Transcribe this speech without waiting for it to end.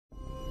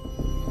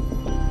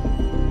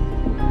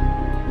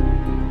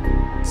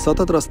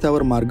सतत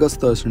रस्त्यावर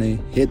मार्गस्थ असणे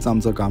हेच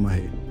आमचं काम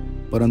आहे.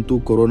 परंतु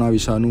कोरोना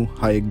विषाणू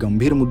हा एक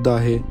गंभीर मुद्दा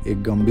आहे, एक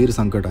गंभीर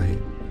संकट आहे.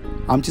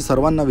 आमची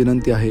सर्वांना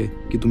विनंती आहे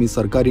की तुम्ही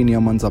सरकारी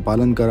नियमांचं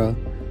पालन करा,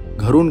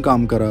 घरून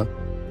काम करा,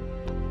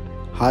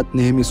 हात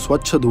नेहमी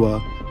स्वच्छ धुवा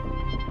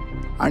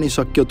आणि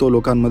शक्यतो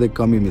लोकांमध्ये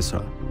कमी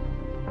मिसळा.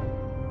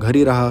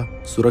 घरी राहा,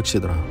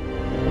 सुरक्षित राहा.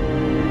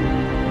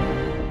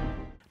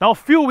 Now, a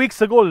few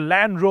weeks ago,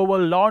 Land Rover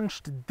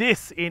launched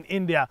this in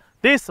India.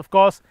 This, of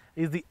course,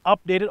 is the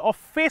updated or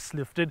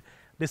facelifted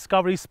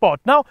Discovery Sport.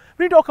 Now,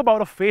 when you talk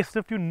about a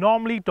facelift, you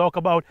normally talk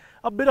about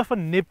a bit of a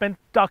nip and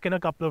tuck in a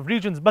couple of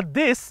regions. But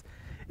this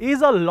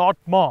is a lot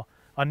more.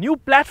 A new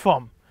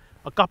platform,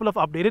 a couple of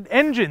updated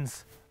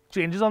engines,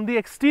 changes on the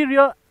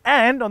exterior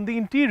and on the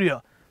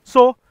interior.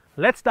 So,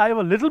 let's dive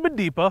a little bit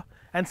deeper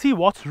and see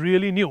what's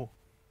really new.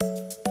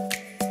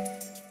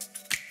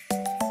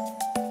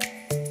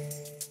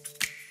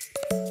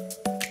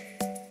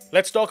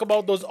 Let's talk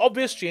about those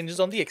obvious changes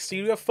on the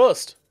exterior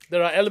first.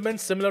 There are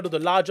elements similar to the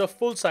larger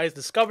full-size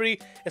Discovery,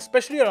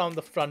 especially around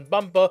the front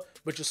bumper,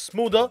 which is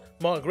smoother,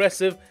 more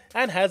aggressive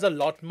and has a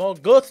lot more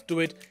girth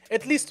to it,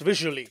 at least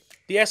visually.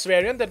 The S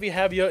variant that we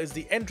have here is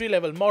the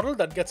entry-level model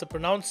that gets a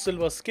pronounced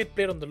silver skid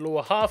plate on the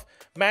lower half,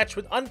 matched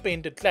with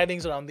unpainted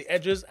claddings around the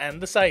edges and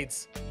the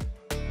sides.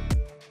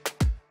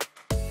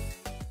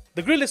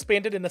 The grille is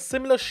painted in a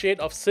similar shade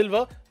of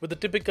silver with the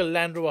typical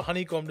Land Rover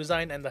honeycomb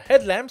design, and the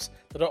headlamps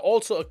that are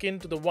also akin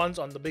to the ones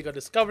on the bigger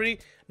Discovery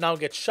now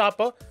get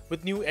sharper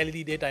with new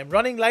LED daytime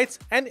running lights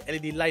and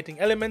LED lighting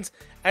elements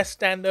as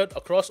standard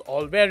across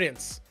all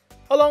variants.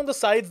 Along the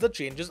sides, the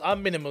changes are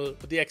minimal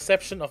with the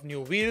exception of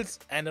new wheels,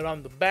 and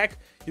around the back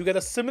you get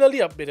a similarly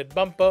updated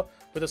bumper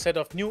with a set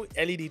of new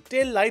LED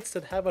tail lights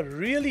that have a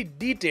really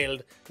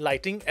detailed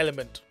lighting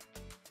element.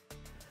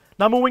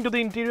 Now, moving to the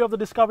interior of the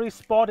Discovery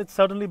Sport, it's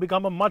certainly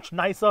become a much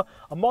nicer,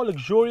 a more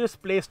luxurious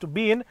place to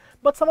be in.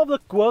 But some of the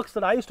quirks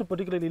that I used to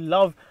particularly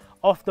love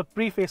of the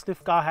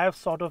pre-facelift car have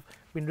sort of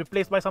been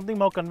replaced by something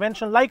more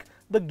conventional, like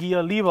the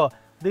gear lever.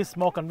 This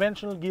more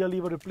conventional gear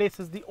lever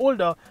replaces the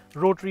older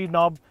rotary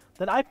knob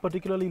that I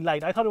particularly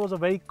liked. I thought it was a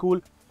very cool,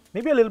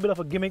 maybe a little bit of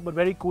a gimmick, but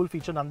very cool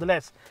feature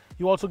nonetheless.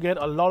 You also get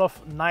a lot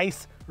of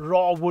nice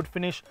raw wood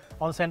finish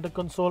on the center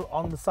console,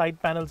 on the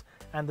side panels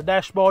and the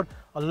dashboard.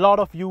 A lot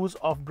of use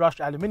of brushed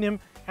aluminium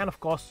and of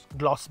course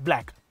gloss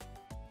black.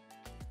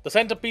 The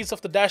centerpiece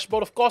of the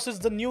dashboard, of course, is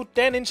the new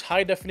 10-inch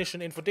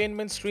high-definition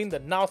infotainment screen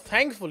that now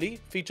thankfully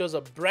features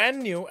a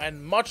brand new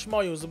and much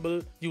more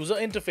usable user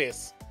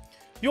interface.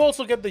 You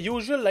also get the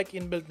usual like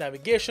inbuilt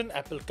navigation,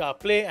 Apple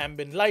CarPlay,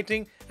 ambient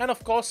lighting, and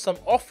of course some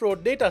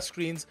off-road data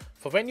screens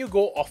for when you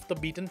go off the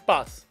beaten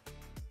path.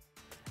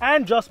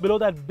 And just below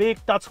that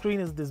big touchscreen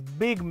is this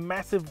big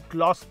massive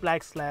gloss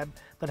black slab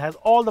that has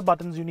all the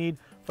buttons you need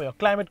for your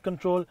climate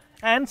control,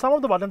 and some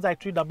of the buttons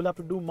actually double up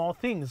to do more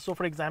things. So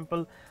for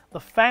example,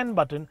 the fan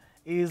button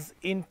is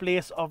in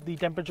place of the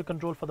temperature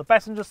control for the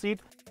passenger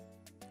seat.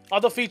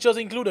 Other features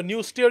include a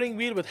new steering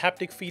wheel with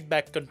haptic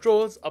feedback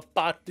controls, a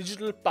part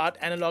digital, part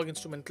analog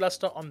instrument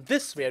cluster on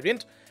this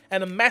variant,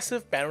 and a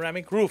massive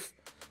panoramic roof.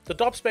 The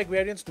top spec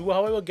variants do,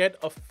 however, get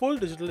a full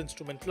digital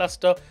instrument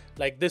cluster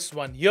like this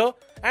one here,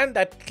 and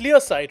that clear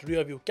sight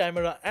rear view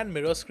camera and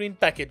mirror screen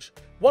package.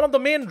 One of the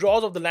main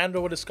draws of the Land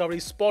Rover Discovery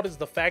Sport is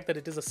the fact that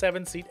it is a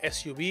 7-seat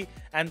SUV,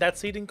 and that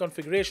seating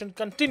configuration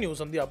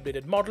continues on the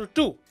updated model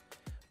too.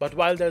 But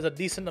while there's a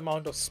decent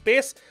amount of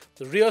space,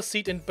 the rear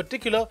seat in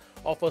particular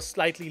offers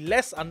slightly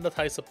less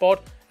under-thigh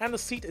support, and the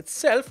seat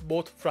itself,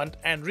 both front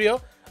and rear,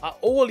 are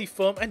overly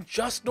firm and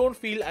just don't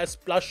feel as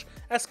plush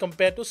as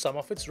compared to some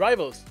of its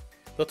rivals.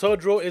 The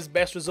third row is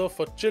best reserved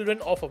for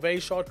children or for very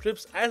short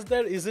trips, as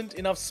there isn't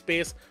enough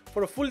space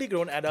for a fully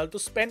grown adult to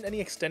spend any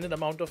extended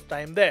amount of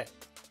time there.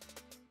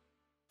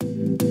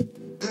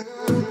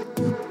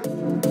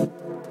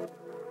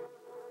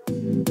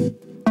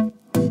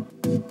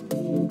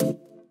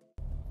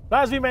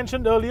 As we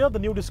mentioned earlier, the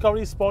new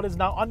Discovery Sport is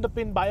now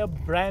underpinned by a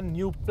brand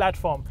new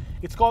platform.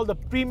 It's called the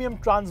Premium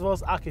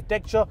Transverse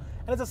Architecture,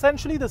 and it's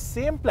essentially the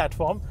same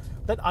platform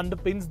that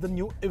underpins the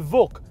new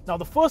Evoque. Now,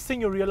 the first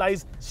thing you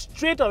realize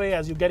straight away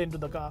as you get into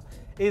the car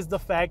is the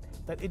fact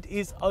that it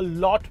is a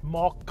lot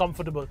more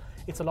comfortable.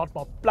 It's a lot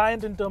more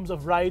pliant in terms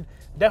of ride,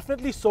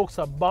 definitely soaks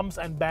up bumps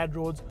and bad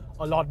roads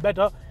a lot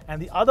better. And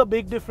the other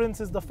big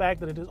difference is the fact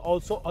that it is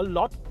also a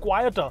lot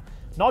quieter,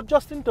 not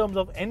just in terms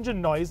of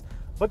engine noise,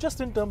 but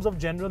just in terms of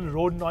general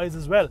road noise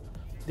as well.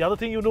 The other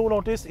thing you do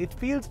notice, it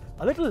feels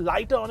a little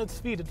lighter on its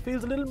feet. It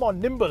feels a little more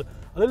nimble,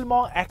 a little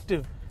more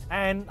active.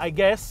 And I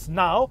guess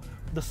now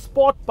the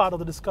sport part of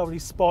the Discovery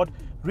Sport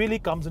really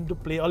comes into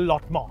play a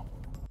lot more.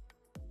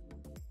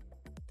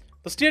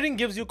 The steering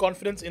gives you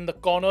confidence in the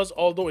corners,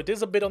 although it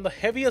is a bit on the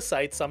heavier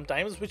side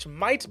sometimes, which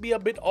might be a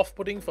bit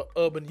off-putting for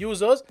urban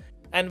users.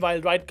 And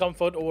while ride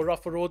comfort over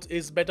rougher roads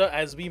is better,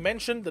 as we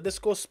mentioned, the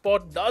Disco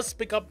Sport does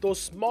pick up those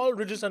small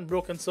ridges and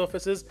broken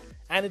surfaces,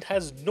 and it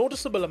has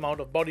noticeable amount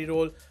of body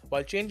roll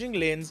while changing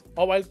lanes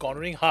or while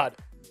cornering hard.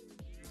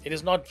 It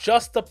is not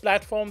just the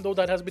platform though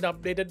that has been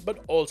updated, but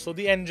also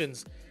the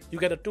engines. You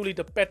get a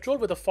 2-litre petrol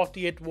with a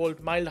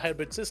 48-volt mild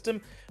hybrid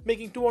system,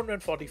 making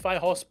 245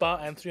 horsepower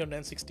and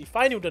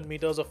 365 Newton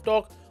meters of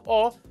torque,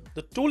 or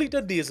the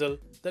 2-litre diesel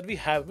that we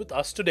have with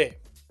us today.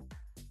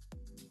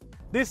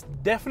 This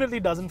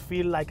definitely doesn't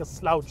feel like a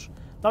slouch.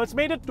 Now, it's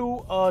made it to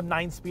a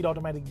 9-speed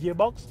automatic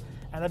gearbox,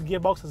 and that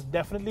gearbox has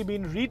definitely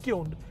been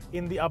retuned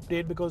in the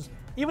update, because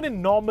even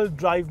in normal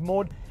drive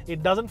mode,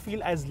 it doesn't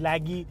feel as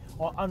laggy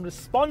or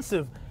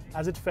unresponsive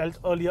as it felt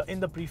earlier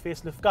in the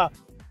pre-facelift car.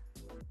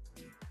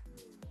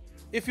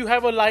 If you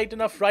have a light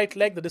enough right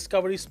leg, the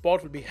Discovery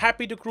Sport will be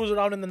happy to cruise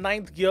around in the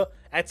 9th gear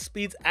at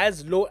speeds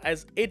as low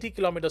as 80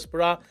 km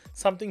per hour,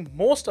 something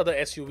most other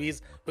SUVs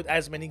with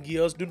as many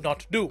gears do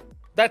not do.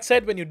 That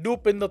said, when you do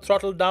pin the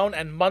throttle down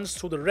and munch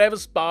through the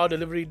revs, power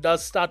delivery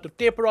does start to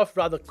taper off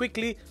rather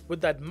quickly,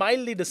 with that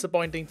mildly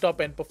disappointing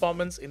top-end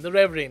performance in the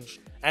rev range.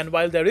 And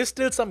while there is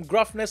still some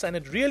gruffness and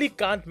it really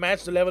can't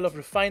match the level of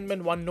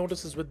refinement one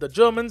notices with the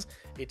Germans,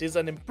 it is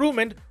an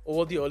improvement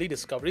over the early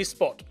Discovery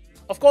Sport.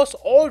 Of course,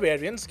 all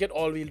variants get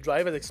all-wheel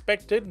drive as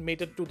expected,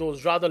 mated to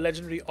those rather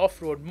legendary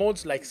off-road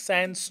modes like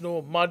sand,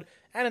 snow, mud,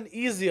 and an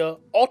easier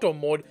auto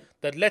mode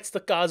that lets the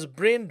car's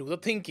brain do the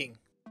thinking.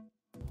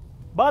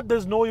 But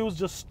there's no use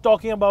just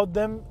talking about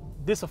them.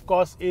 This, of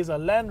course, is a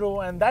Land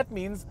Rover, and that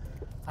means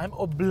I'm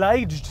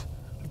obliged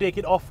to take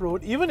it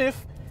off-road, even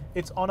if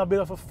it's on a bit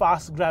of a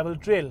fast gravel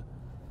trail.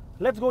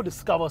 Let's go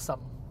discover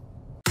some.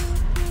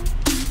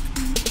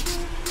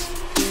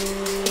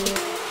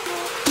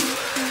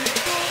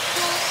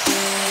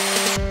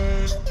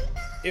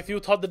 If you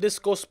thought the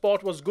Disco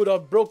Sport was good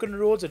on broken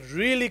roads, it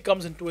really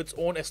comes into its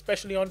own,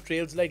 especially on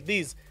trails like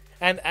these.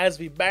 And as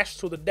we bashed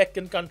through the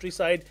Deccan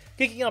countryside,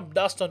 kicking up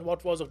dust on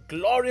what was a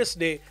glorious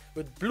day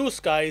with blue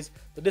skies,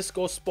 the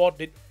Disco Sport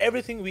did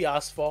everything we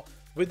asked for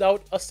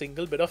without a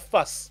single bit of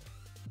fuss.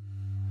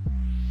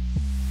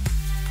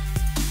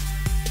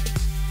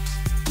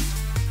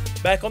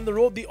 Back on the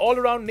road, the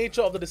all-around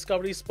nature of the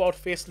Discovery Sport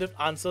facelift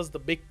answers the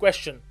big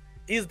question.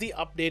 Is the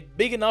update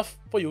big enough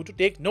for you to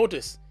take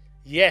notice?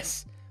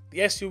 Yes, the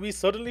SUV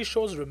certainly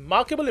shows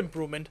remarkable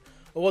improvement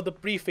over the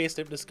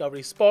pre-facelift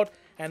Discovery Sport,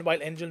 and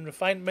while engine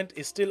refinement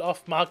is still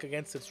off mark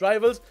against its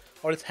rivals,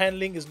 or its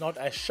handling is not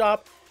as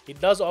sharp, it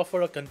does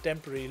offer a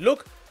contemporary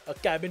look, a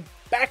cabin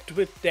packed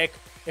with tech,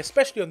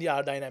 especially on the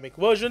aerodynamic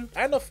version,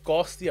 and of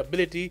course the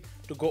ability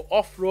to go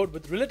off-road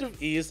with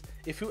relative ease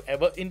if you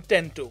ever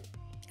intend to.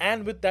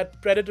 And with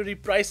that predatory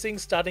pricing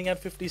starting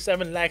at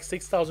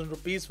 57,06,000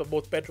 rupees for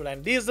both petrol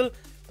and diesel,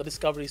 the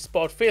Discovery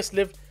Sport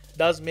facelift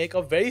does make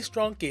a very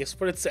strong case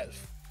for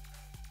itself.